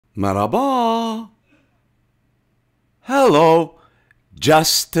Merhaba. Hello,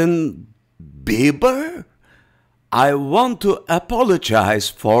 Justin Bieber. I want to apologize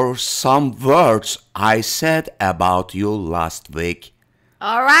for some words I said about you last week.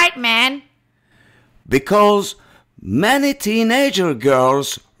 All right, man. Because many teenager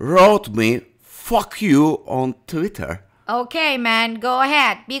girls wrote me fuck you on Twitter. Okay, man, go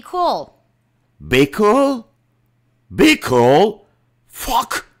ahead. Be cool. Be cool? Be cool?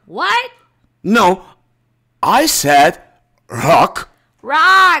 Fuck. What? No, I said rock.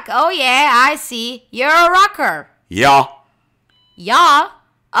 Rock. Oh, yeah, I see. You're a rocker. Yeah. Yeah?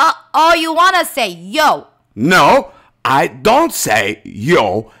 Oh, you want to say yo. No, I don't say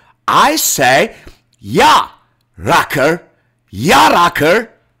yo. I say yeah, rocker. Yeah,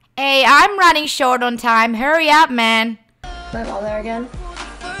 rocker. Hey, I'm running short on time. Hurry up, man. Am I all there again?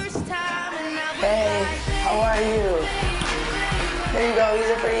 Hey, how are you? There you go, these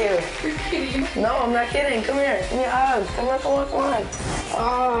are for you. You're kidding. No, I'm not kidding. Come here. Give me a hug. Come on, come on, come on.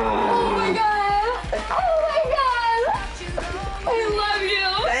 Oh my god. Oh my god. I love you.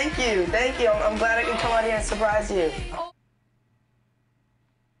 Thank you, thank you. I'm glad I can come out here and surprise you.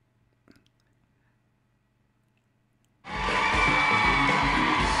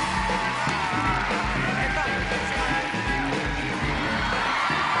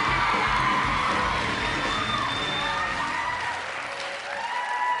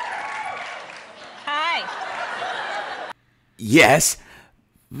 Yes,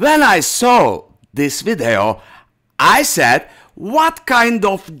 when I saw this video, I said, what kind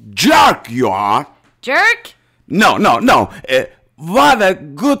of jerk you are? Jerk? No. What a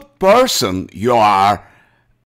good person you are.